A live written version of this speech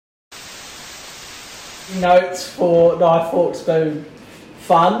notes for knife, fork, spoon,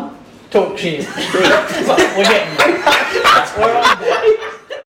 fun, talk shit. We're getting there. We're on there.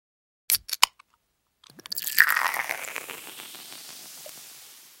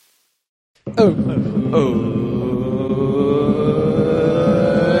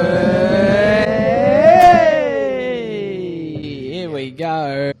 Here we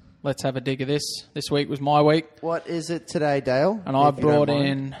go. Let's have a dig of this. This week was my week. What is it today, Dale? And I brought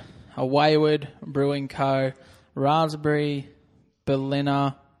in a Wayward Brewing Co. Raspberry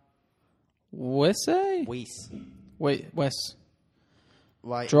Berliner West.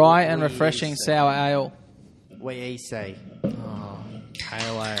 Dry and refreshing sour ale. We say.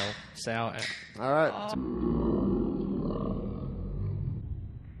 Pale ale. Sour ale. All right.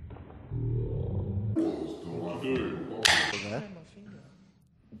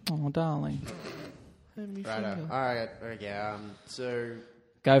 Oh, darling. Righto. All right. Okay. So.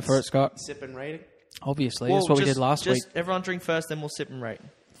 Go for it, Scott. Sip and rating. Obviously, that's what we did last week. Everyone drink first, then we'll sip and rate.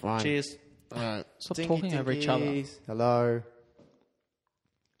 Fine. Cheers. All right. Stop talking over each other. Hello.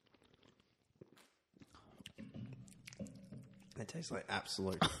 It tastes like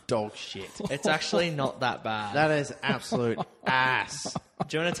absolute dog shit. It's actually not that bad. That is absolute ass.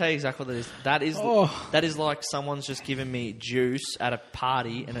 Do you want to tell you exactly what that is? That is like someone's just given me juice at a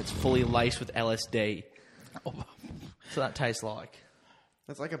party and it's fully laced with LSD. So that tastes like.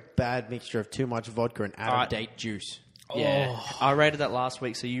 It's like a bad mixture of too much vodka and out-of-date juice. Yeah. I rated that last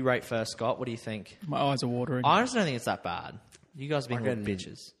week, so you rate first, Scott. What do you think? My eyes are watering. I honestly don't think it's that bad. You guys are being little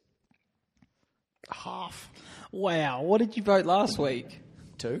bitches. Half. Wow, what did you vote last week?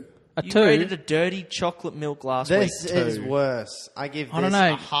 2? You rated a dirty chocolate milk last week. This is worse. I give this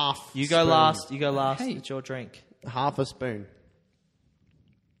a half. You go spoon. last. You go last. Hey. It's your drink. Half a spoon.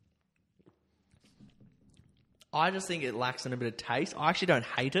 I just think it lacks in a bit of taste. I actually don't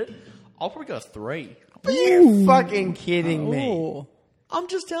hate it. I'll probably go a 3. Are you fucking kidding me? Oh. I'm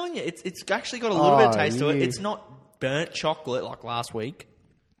just telling you, it's actually got a little bit of taste to it. It's not burnt chocolate like last week.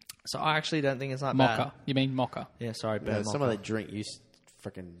 So I actually don't think it's that bad. Mocha. You mean mocha? Yeah, sorry, burnt mocha. Some of the drink you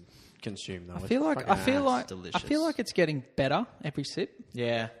freaking consume though. I feel like delicious. I feel like it's getting better every sip.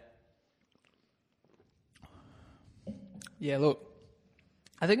 Yeah. Yeah, look.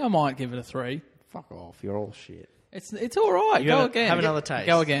 I think I might give it a 3. Fuck off, you're all shit. It's all right. Go again. Have another taste.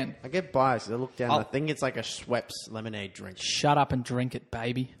 Go again. I get biased. I look down. I think it's like a Schweppes lemonade drink. Shut up and drink it,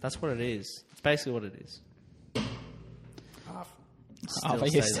 baby. That's what it is. It's basically what it is.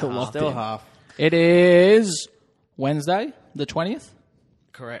 Still locked Still in. half. It is Wednesday, the 20th.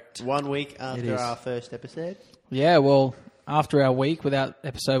 Correct. 1 week It after is. our first episode. Yeah, well, after our week without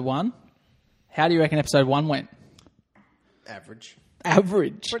episode 1, how do you reckon episode 1 went? Average.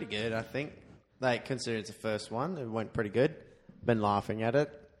 Average. Pretty good, I think. Like, considering it's the first one, it went pretty good. Been laughing at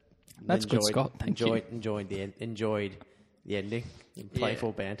it. That's good, Scott. Thank you. Enjoyed the ending.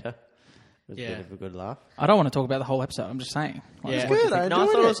 Playful banter. It was a bit of a good laugh. I don't want to talk about the whole episode. I'm just saying. Yeah, good. I thought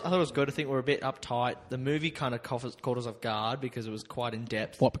enjoyed it was good. I think we're a bit uptight. The movie kind of caught us off guard because it was quite in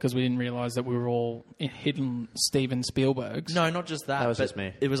depth. What? Because we didn't realise that we were all hidden Steven Spielbergs. No, not just that. That was but just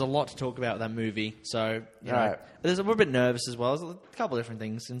me. It was a lot to talk about with that movie. So you know, we're a bit nervous as well. There's a couple of different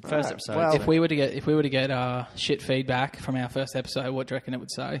things in first episode. Well, If we were to get shit feedback from our first episode, what do you reckon it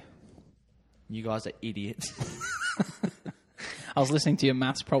would say? You guys are idiots. I was listening to your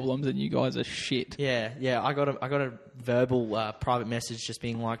maths problems, and you guys are shit. Yeah. I got a verbal private message just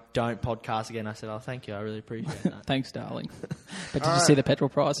being like, "Don't podcast again." I said, "Oh, thank you. I really appreciate that." Thanks, darling. But did you see the petrol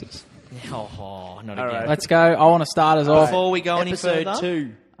prices? Oh, not All again. right. Let's go. I want to start us off. Before we go any Episode further,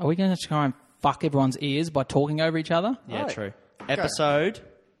 2. Are we going to try and fuck everyone's ears by talking over each other? Yeah, Right. true. Episode.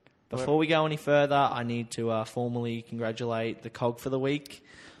 Before we go any further, I need to formally congratulate the COG for the week.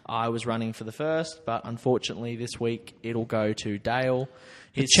 I was running for the first, but unfortunately this week it'll go to Dale.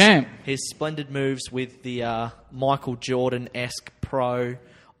 The champ. His splendid moves with the Michael Jordan-esque pro,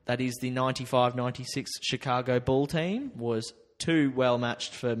 that is the 95-96 Chicago Bull team, was too well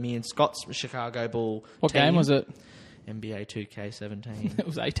matched for me and Scott's Chicago Bull What team. game was it? NBA 2K17. It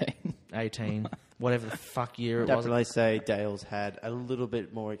was 18. 18. Whatever the fuck year it Definitely was. say Dale's had a little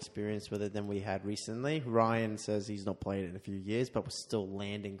bit more experience with it than we had recently. Ryan says he's not played it in a few years, but was still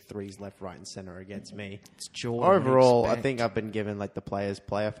landing threes left, right, and center against me. It's Jordan. Overall, I respect. think I've been given like the player's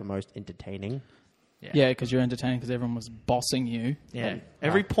player for most entertaining. Yeah, because you're entertaining because everyone was bossing you. Yeah.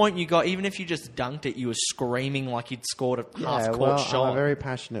 Every point you got, even if you just dunked it, you were screaming like you'd scored a half-court shot. I'm a very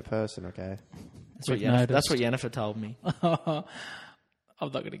passionate person, okay? That's what Yennefer told me.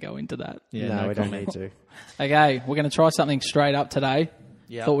 I'm not going to go into that. Yeah, no, we don't comment. need to. Okay, we're going to try something straight up today.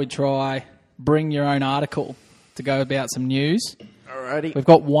 Yeah. Thought we'd try bring your own article to go about some news. Alrighty. We've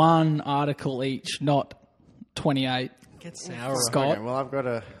got one article each, not 28. Get sour. Scott. Okay, well, I've got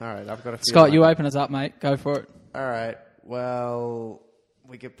a few. Scott, you open us up, mate. Go for it. All right. Well,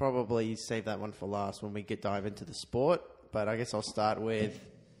 we could probably save that one for last when we dive into the sport. But I guess I'll start with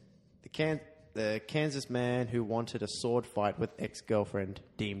the Kansas man who wanted a sword fight with ex-girlfriend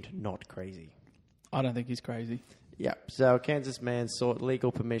deemed not crazy. I don't think he's crazy. Yep. So Kansas man sought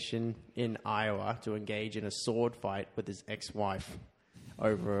legal permission in Iowa to engage in a sword fight with his ex-wife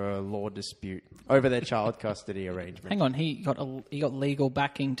over a law dispute over their child custody arrangement. Hang on, he got legal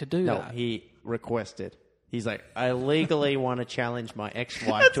backing to do that. No, he requested. He's like, I legally want to challenge my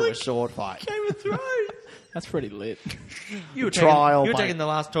ex-wife to a sword fight. Game of Thrones. That's pretty lit. You're Trial by- taking the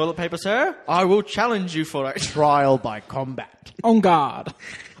last toilet paper, sir. I will challenge you for it. Trial by combat. On guard.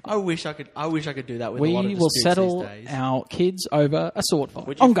 I wish I could do that with a lot of We will disputes settle these days. our kids over a sword fight.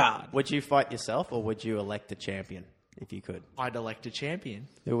 Would you On guard. Would you fight yourself or would you elect a champion if you could? I'd elect a champion.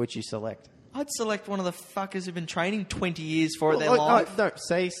 Who would you select? I'd select one of the fuckers who've been training 20 years for it their life. No,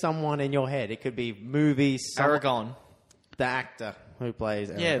 say someone in your head. It could be movies. Aragon. The actor who plays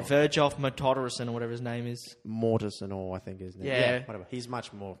Aragon. Yeah, Virgil Matodorison or whatever his name is. Mortison or I think his name. Yeah. Whatever. He's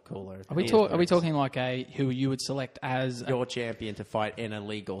much more cooler. Are we talking like who you would select as your champion to fight in a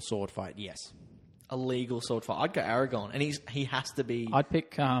legal sword fight? Yes. A legal sword fight. I'd go Aragon, and he has to be. I'd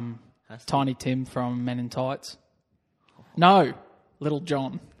pick Tiny Tim from Men in Tights. No, Little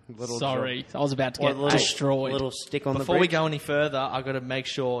John. Sorry, I was about to get destroyed. Little stick on Before the we bridge. go any further, I've got to make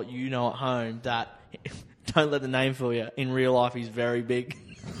sure you know at home that don't let the name fool you. In real life, he's very big.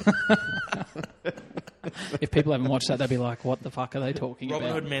 If people haven't watched that, they'll be like, "What the fuck are they talking Robin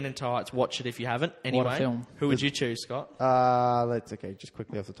about?" Hood Men in Tights. Watch it if you haven't. Anyway, What a film. Who would you choose, Scott? Just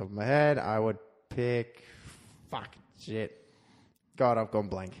quickly off the top of my head, I would pick. God, I've gone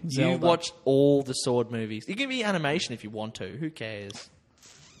blank. Zelda. You watched all the sword movies. You can be animation if you want to. Who cares?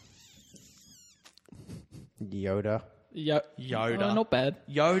 Yoda. Yoda. Oh, not bad.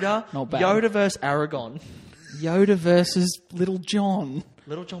 Yoda. Not bad. Yoda versus Aragon. Yoda versus Little John.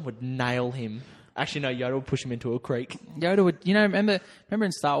 Little John would nail him. Actually, no, Yoda would push him into a creek. Yoda would, remember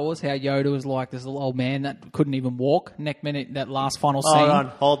in Star Wars how Yoda was like this little old man that couldn't even walk? Next minute, that last final scene. Hold on,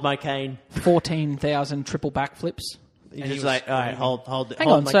 hold my cane. 14,000 triple backflips. He's just like, all right, hold Hang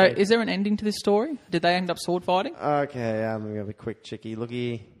hold on, my so cane. is there an ending to this story? Did they end up sword fighting? Okay, I'm going to have a quick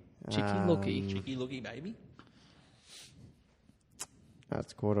cheeky-looky. Cheeky-looky. Cheeky-looky, baby.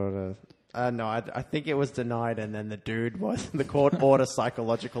 That's court order. No, I think it was denied, and then the court order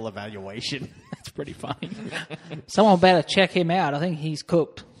psychological evaluation. That's pretty funny. Someone better check him out. I think he's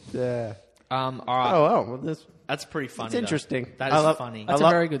cooked. Yeah. All right. Oh, well, That's pretty funny. it's interesting. That is funny. That's a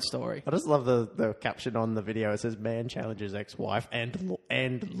very good story. I just love the caption on the video. It says, "Man challenges ex-wife and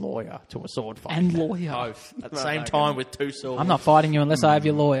lawyer to a sword fight." And lawyer. Both at the same time with two swords. I'm not fighting you unless I have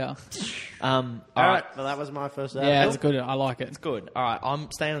your lawyer. All right. Well, that was my first. Yeah, it's good. I like it. It's good. All right,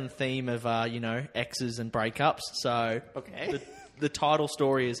 I'm staying on the theme of exes and breakups. So Okay. the title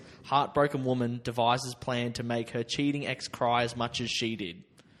story is "Heartbroken Woman Devises Plan to Make Her Cheating Ex Cry as Much as She Did."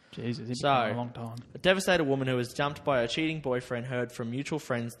 Jesus, it's So, been a long time. a devastated woman who was dumped by her cheating boyfriend heard from mutual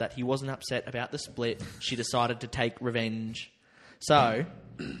friends that he wasn't upset about the split. She decided to take revenge. So,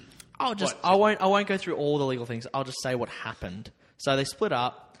 I won't go through all the legal things. I'll just say what happened. So they split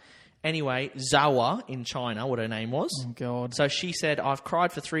up. Anyway, Zawa in China, what her name was. Oh, God. So she said, "I've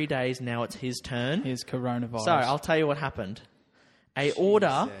cried for 3 days. Now it's his turn." Here's coronavirus. So I'll tell you what happened. A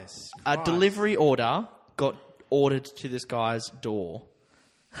Christ. delivery order got ordered to this guy's door.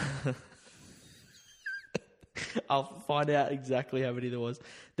 I'll find out exactly how many there was.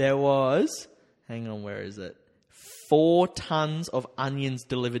 There was, hang on, where is it? 4 tons of onions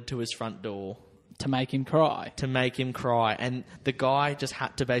delivered to his front door. To make him cry. To make him cry. And the guy just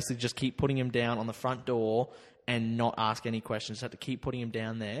had to basically just keep putting him down on the front door and not ask any questions. Just had to keep putting him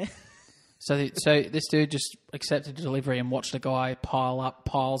down there. So this dude just accepted the delivery and watched a guy pile up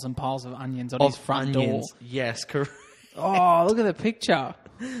piles and piles of onions on his front door. Yes, correct. Oh, look at the picture.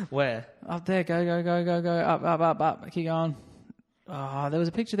 Where? Up there, go, up. Keep going. Oh, there was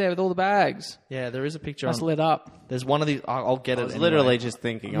a picture there with all the bags. Yeah, there is a picture. That's lit up. There's one of these. I'll get it. I was anyway. literally just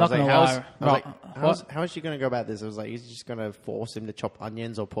thinking. I'm I was not like, gonna lie. how is she going to go about this? I was like, is she just going to force him to chop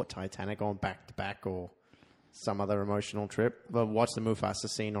onions or put Titanic on back to back or some other emotional trip? Well, watch the Mufasa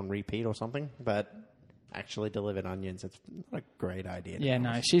scene on repeat or something. But actually delivered onions, it's not a great idea. Yeah,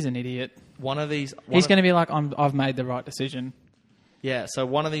 no, she's an idiot. One of these. He's going to be like, I've made the right decision. Yeah, so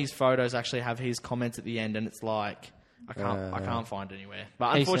one of these photos actually have his comments at the end, and it's like I can't find it anywhere.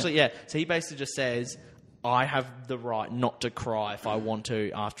 But unfortunately, yeah. So he basically just says, "I have the right not to cry if I want to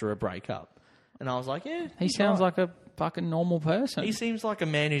after a breakup," and I was like, "Yeah." He sounds like a fucking normal person. He seems like a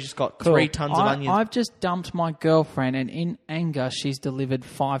man who's just got 3 tons of onions. I've just dumped my girlfriend, and in anger, she's delivered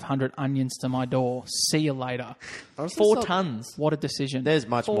 500 onions to my door. See you later. 4 tons. What a decision. There's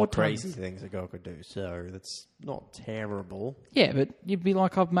much 4 more tons. crazy things a girl could do, so that's not terrible. Yeah, but you'd be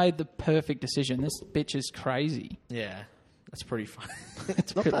like, I've made the perfect decision. This bitch is crazy. Yeah, that's pretty funny.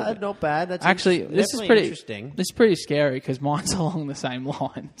 Not bad. That's Actually, this is pretty interesting. This is pretty scary because mine's along the same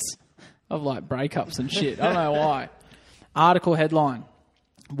lines of like breakups and shit. I don't know why. Article headline: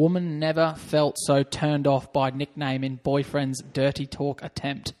 Woman never felt so turned off by nickname in boyfriend's dirty talk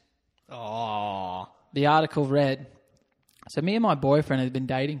attempt. Oh. The article read, so me and my boyfriend have been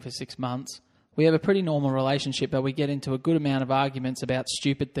dating for 6 months. We have a pretty normal relationship, but we get into a good amount of arguments about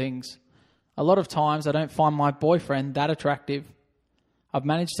stupid things. A lot of times I don't find my boyfriend that attractive. I've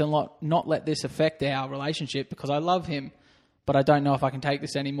managed to not let this affect our relationship because I love him, but I don't know if I can take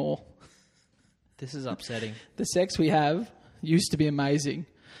this anymore. This is upsetting. The sex we have used to be amazing,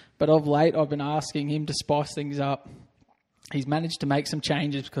 but of late I've been asking him to spice things up. He's managed to make some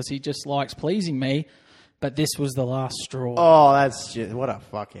changes because he just likes pleasing me, but this was the last straw. Oh, that's just... What a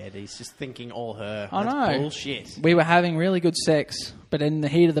fuckhead. He's just thinking all her. I That's know. bullshit. We were having really good sex, but in the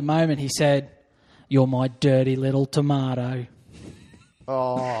heat of the moment he said, "You're my dirty little tomato."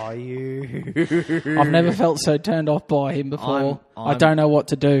 Oh, you... I've never felt so turned off by him before. I I'm- don't know what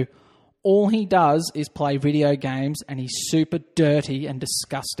to do. All he does is play video games, and he's super dirty and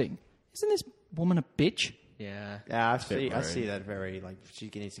disgusting. Isn't this woman a bitch? Yeah. Yeah, I rude. see that very... Like,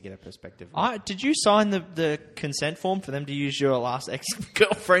 she needs to get a perspective. Did you sign the consent form for them to use your last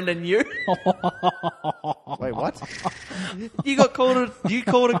ex-girlfriend and you? Wait, what? You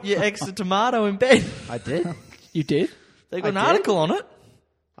called your ex a tomato in bed. I did? You did? They got an I did? article on it.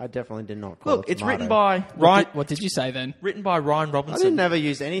 I definitely did not call Look, it it's tomato. written by What did you say then? Ryan I Robinson. didn't ever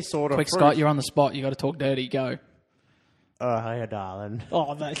use any sort of Quick, fruit. Scott, you're on the spot. You got to talk dirty. Go. Oh, hey, darling.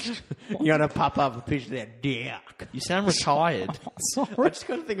 Oh, that's... You're going to pop up a picture of that dick. You sound retired. I Sorry. just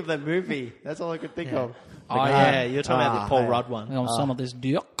got to think of that movie. That's all I could think of. Oh, yeah. You're talking about the Paul hey. Rudd one. On some of this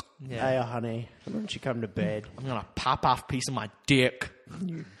dick. Yeah. Hey, honey, why don't you come to bed? I'm going to pop off a piece of my dick.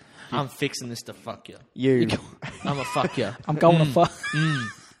 I'm fixing this to fuck you. You. I'm going to fuck you. I'm going to fuck.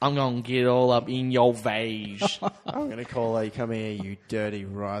 I'm going to get all up in your vag. I'm going to call her, come here, you dirty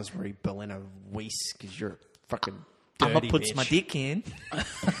raspberry Berliner Weiss, because you're a fucking dirty I'm going to put bitch. my dick in.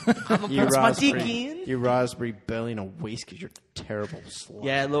 You Put my dick in. You raspberry Berliner Weiss, because you're a terrible slut.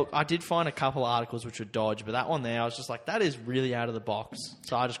 Yeah, look, I did find a couple of articles which were dodge, but that one there, I was just like, that is really out of the box.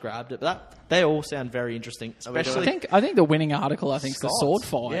 So I just grabbed it. But they all sound very interesting, especially... I think the winning article, is the sword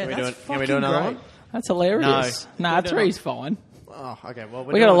fight. Yeah, Can we that's do another fucking one? great. That's hilarious. No. Three's fine. Oh, okay. Well,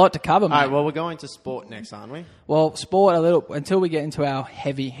 We got a lot to cover, mate. All right, well, we're going to sport next, aren't we? Well, sport a little until we get into our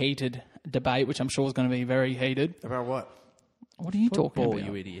heavy, heated debate, which I'm sure is going to be very heated. About what? What are you talking Ball, about?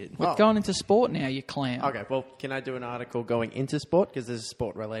 you idiot. We're going into sport now, you clown. Okay, well, can I do an article going into sport? Because this is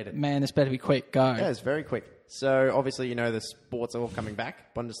sport related. Man, this better be quick. Go. Yeah, it's very quick. So, obviously, you know the sports are all coming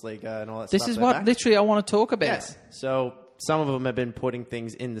back. Bundesliga and all that This stuff. is they're what back. literally I want to talk about. Yes. So, some of them have been putting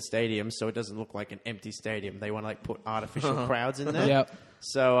things in the stadium so it doesn't look like an empty stadium. They want to, like, put artificial crowds in there. Yep.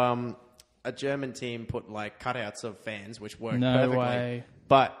 So, a German team put, like, cutouts of fans, which worked No perfectly. way.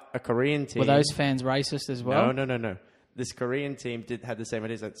 But a Korean team... Were those fans racist as well? No. This Korean team had the same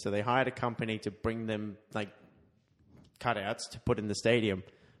ideas. So they hired a company to bring them like cutouts to put in the stadium,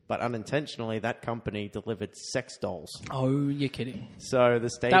 but unintentionally that company delivered sex dolls. Oh, you're kidding. So the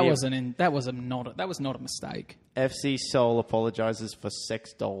stadium That was not a mistake. FC Seoul apologizes for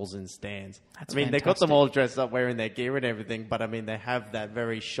sex dolls in stands. That's I mean, they got them fantastic. all dressed up wearing their gear and everything, but I mean, they have that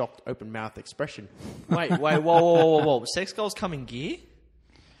very shocked, open mouth expression. Wait, whoa. Sex dolls come in gear?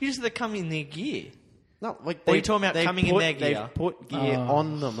 You just said they come in their gear. No, like Or are you talking about coming in their gear? They've put gear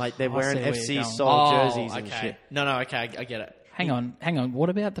on them, like they're I wearing see where FC you're Seoul going. jerseys and okay. shit. No, okay, I get it. Hang on. What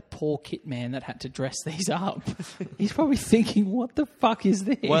about the poor kit man that had to dress these up? He's probably thinking, what the fuck is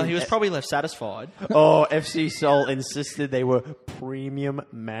this? Well, he was probably left satisfied. Oh, FC Seoul insisted they were premium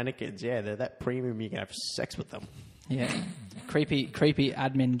mannequins. Yeah, they're that premium you can have sex with them. Yeah. Creepy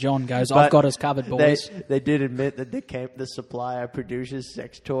admin John goes, But I've got us covered, boys. They did admit that the supplier produces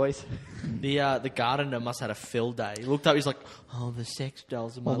sex toys. The gardener must have had a fill day. He looked up, he's like, oh, the sex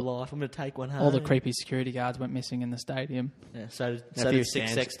dolls of my life. I'm going to take one home. All the creepy security guards went missing in the stadium. Yeah, so A few did 6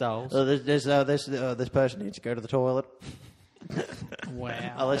 stands. sex dolls. This person needs to go to the toilet.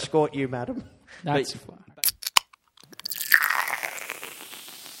 Wow. I'll escort you, madam. That's Wait. fun.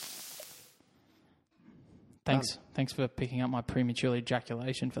 Thanks for picking up my premature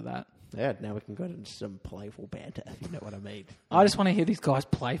ejaculation for that. Yeah, now we can go into some playful banter, if you know what I mean. I just want to hear these guys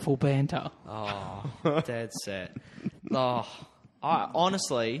playful banter. Oh, dead set. I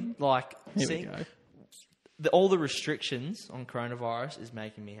honestly like Here we seeing go. all the restrictions on coronavirus is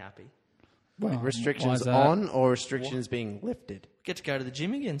making me happy. Wait, why restrictions is that? on or restrictions being lifted? Get to go to the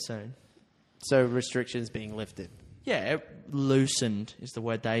gym again soon. So restrictions being lifted. Yeah, loosened is the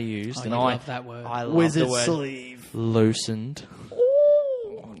word they used, Oh, and you I love that word. I love Wizard the word sleeve. loosened.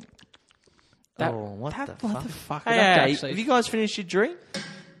 That, what the what fuck? the fuck? Hey, That hey, actually- have you guys finished your drink?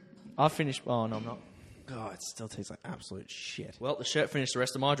 I've finished. Oh no, I'm not. God, it still tastes like absolute shit. Well, the shirt finished the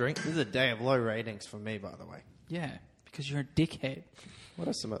rest of my drink. This is a day of low ratings for me, by the way. Yeah, because you're a dickhead. What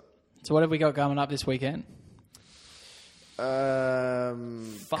are some? So what have we got coming up this weekend?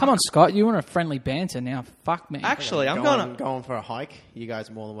 Fuck. Come on, Scott. You want a friendly banter now? Fuck me. Actually, I'm going for a hike. You guys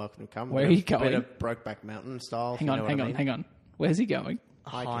are more than welcome to come. Where are you going? Bit of Brokeback Mountain style. hang on. Where's he going?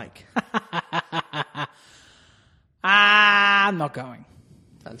 hike. I'm not going.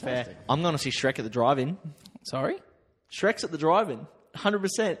 Fantastic. I'm going to see Shrek at the drive-in. Sorry? Shrek's at the drive-in.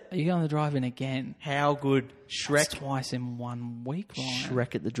 100%. Are you going to drive in again? How good That's Shrek? twice in 1 week, Ryan.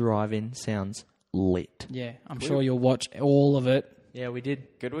 Shrek at the drive-in sounds lit. Yeah, I'm sure you'll watch all of it. Yeah, we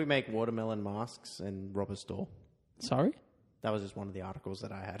did. Could we make watermelon masks and rob a store? Sorry? That was just one of the articles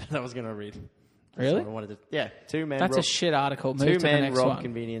that I had that I was going to read. Really? So I wanted to, yeah, 2 men. That's a rob, shit article. Move 2 to the men next rob one.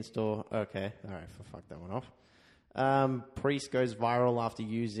 convenience store. Okay, all right, fuck that one off. Priest goes viral after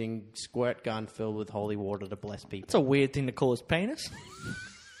using squirt gun filled with holy water to bless people. It's a weird thing to call his penis.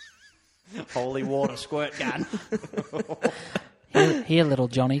 Holy water squirt gun. Here, little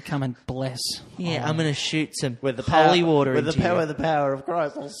Johnny, come and bless. Yeah, I'm going to shoot some With the holy power, water with into the power of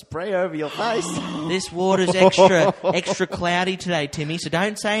Christ, I'll spray over your face. This water's extra cloudy today, Timmy, so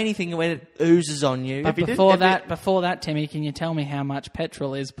don't say anything when it oozes on you. But before that, Timmy, can you tell me how much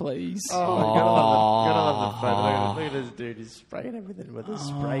petrol is, please? Gotta love the photo. Look at this dude. He's spraying everything with a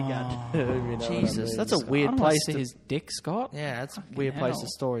spray gun. You know what I Jesus, mean? that's a I weird don't want place to see to... his dick, Scott. Yeah, that's a weird place hell. to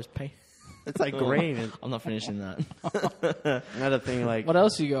store his pee. It's like green. I'm not finishing that. Another thing, like, What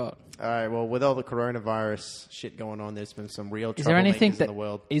else you got? all right, well, with all the coronavirus shit going on, there's been some real Is there anything troublemakers that in the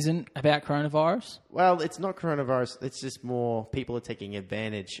world. isn't about coronavirus? Well, it's not coronavirus. It's just more people are taking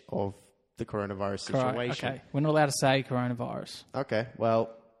advantage of the coronavirus situation. Okay, we're not allowed to say coronavirus. Okay, well,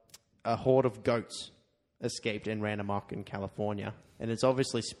 a horde of goats escaped and ran amok in California, and it's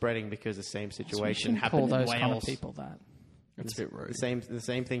obviously spreading because the same situation Shouldn't call happened in those Wales. kind of people that. That's a bit rude. The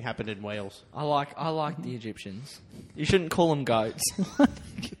same thing happened in Wales. I like the Egyptians. You shouldn't call them goats.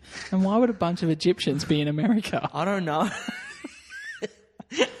 And why would a bunch of Egyptians be in America? I don't know.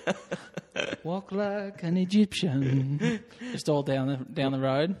 Walk like an Egyptian. Just all down the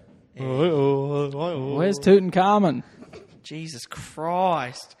road. Where's Tutankhamun? Jesus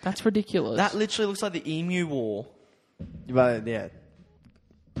Christ. That's ridiculous. That literally looks like the Emu War. But yeah,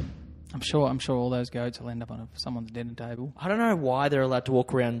 I'm sure all those goats will end up on someone's dinner table. I don't know why they're allowed to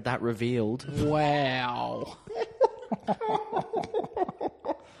walk around that revealed. Wow.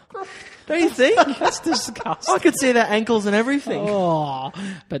 Don't you think? That's disgusting. I could see their ankles and everything. Oh,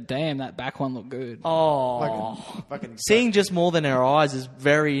 but damn, that back one looked good. Oh. fucking. Seeing just more than our eyes is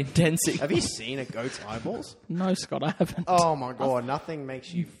very intensive. Have you seen a goat's eyeballs? No, Scott, I haven't. Oh my god, nothing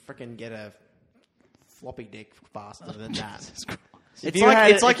makes you freaking get a floppy dick faster than that.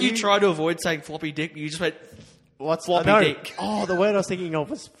 It's like you try to avoid saying floppy dick, you just went What's floppy dick. Oh, the word I was thinking of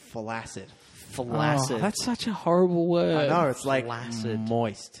was flaccid. Flaccid. Oh, that's such a horrible word. I know, it's like Flaccid.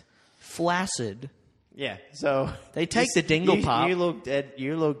 moist. Flaccid. Yeah, so They take the dingle part. You look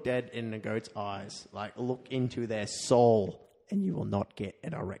dead in the goat's eyes. Like, look into their soul, and you will not get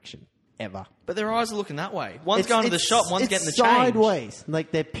an erection ever. But their eyes are looking that way. One's going to the shop, one's getting the change. sideways.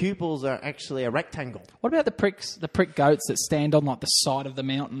 Like their pupils are actually a rectangle. What about the prick goats that stand on like the side of the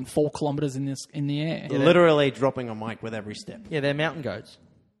mountain 4 kilometres in the air? Literally dropping a mic with every step. Yeah, they're mountain goats.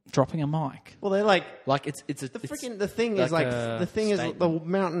 Dropping a mic. Well, they're like Like the thing is like like a the thing is statement. the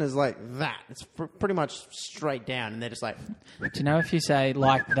mountain is like that. It's pretty much straight down, and they're just like Do you know if you say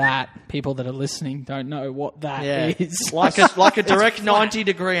like that, people that are listening don't know what that is? like a direct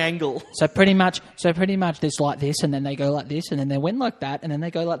 90-degree angle. So pretty much there's like this, and then they go like this, and then they went like that, and then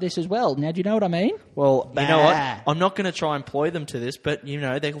they go like this as well. Now, do you know what I mean? Well, you know Bah. what? I'm not going to try and employ them to this, but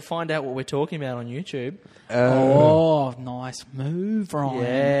they will find out what we're talking about on YouTube. Oh, nice move, Ryan.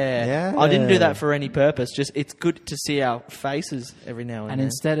 Yeah. I didn't do that for any purpose. Just it's good to see our faces every now and And then.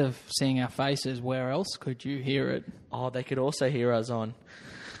 instead of seeing our faces, where else could you hear it? Oh, they could also hear us on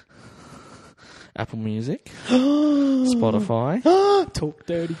Apple Music, Spotify, Talk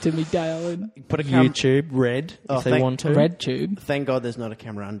dirty to me, darling. put a YouTube, Red, if they want to. Red tube. Thank God there's not a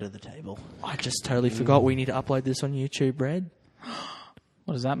camera under the table. I just totally forgot we need to upload this on YouTube, Red.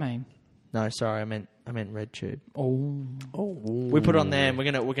 What does that mean? No, sorry, I meant I meant RedTube. Oh, We put it on there, and we're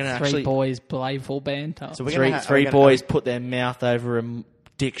gonna three actually boys playful banter. So we're three boys put their mouth over a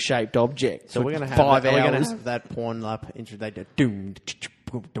dick-shaped object. So we're gonna have 5 that, hours. We're gonna have that Pornhub intro. They do doom.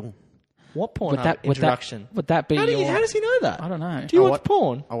 What porn introduction? Would that be How your... does he know that? I don't know. Do you watch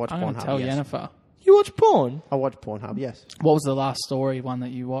porn? I watch I'm going to Pornhub. tell Yes. Jennifer. You watch porn? I watch Pornhub. Yes. What was the last story one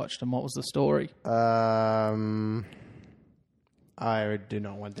that you watched, and what was the story? I do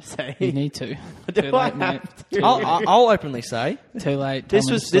not want to say. You need to. Do Too I late, mate. have to? I'll openly say Too late. this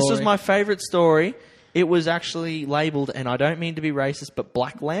Tell me was the this was story. my favourite story. It was actually labelled, and I don't mean to be racist, but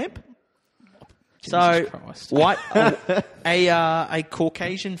Black Lamp. So, Christ. white, a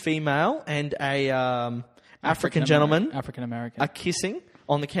Caucasian female and a African gentleman African American. are kissing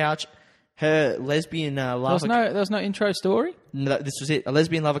on the couch. Her lesbian lover. There was no intro story. No, this was it. A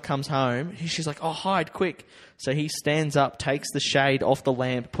lesbian lover comes home. She's like, "Oh, hide quick!" So he stands up, takes the shade off the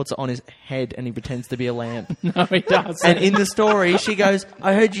lamp, puts it on his head, and he pretends to be a lamp. No, he doesn't. And in the story, she goes,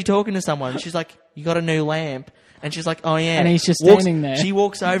 "I heard you talking to someone." She's like, "You got a new lamp?" And she's like, "Oh yeah." And he's just standing there. She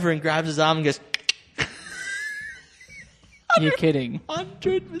walks over and grabs his arm and goes, You're kidding.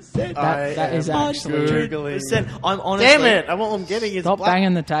 100%. That is actually... 100%. I'm honestly... Damn it! All I'm getting is Stop black.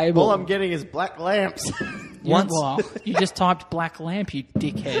 banging the table. All I'm getting is black lamps. You just typed black lamp, you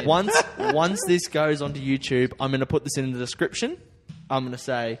dickhead. Once this goes onto YouTube, I'm going to put this in the description. I'm going to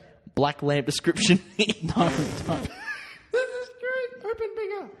say, black lamp description. No, don't. This is great. Open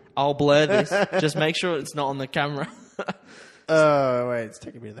bigger. I'll blur this. Just make sure it's not on the camera. Oh wait, it's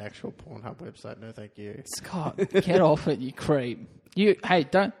taking me to the actual Pornhub website. No, thank you. Scott, get off it, you creep. Hey,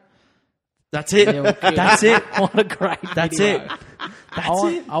 don't... That's it. Yeah, well, good. That's it. What a great That's video. it.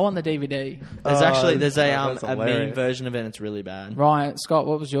 I want the DVD. There's that's a meme hilarious. version of it, and it's really bad. Right, Scott,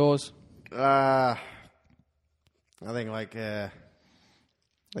 what was yours? I think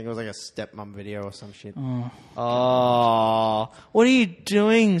it was like a stepmom video or some shit. Oh, what are you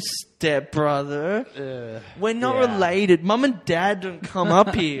doing, stepbrother? We're not yeah. related. Mum and Dad don't come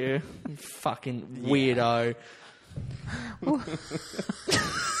up here. You fucking weirdo.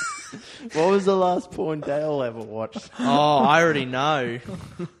 What was the last porn Dale ever watched? Oh, I already know.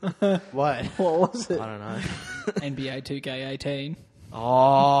 What? What was it? I don't know. NBA 2K18.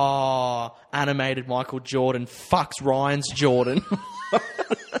 Oh, animated Michael Jordan fucks Ryan's Jordan.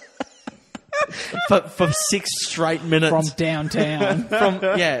 for 6 straight minutes. From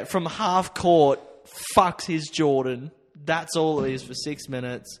downtown. From half court, fucks his Jordan. That's all it is for 6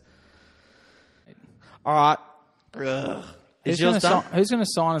 minutes. All right. Ugh. Is yours done? Who's going to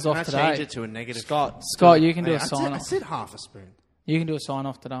sign us off I today? change it to a negative. Scott, you can do a I sign off. said half a spoon. You can do a sign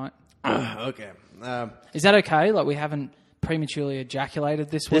off tonight. Okay. Is that okay? Like, we haven't prematurely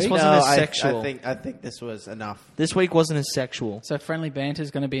ejaculated this week? This wasn't as sexual. I think this was enough. This week wasn't as sexual. So friendly banter is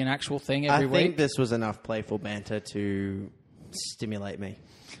going to be an actual thing every I think week? this was enough playful banter to stimulate me.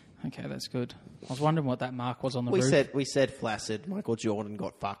 Okay, that's good. I was wondering what that mark was on the We roof. said flaccid. Michael Jordan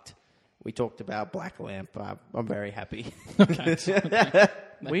got fucked. We talked about Black Lamp. I'm very happy. Okay.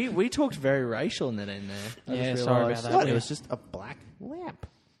 We talked very racial in that end there. I Yeah, just sorry realised. about that. What? It was just a black lamp.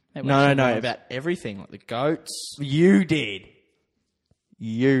 No, about everything, like the goats. You did.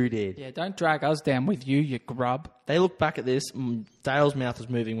 Yeah, don't drag us down with you, you grub. They look back at this. Dale's mouth was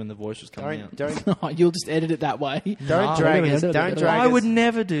moving when the voice was coming out. Don't You'll just edit it that way. drag us. Don't drag I us. would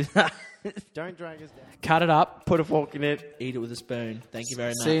never do that. Don't drag us down. Cut it up. Put a fork in it. Eat it with a spoon. Thank you very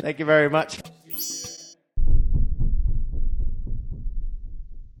much. See you Thank you very much.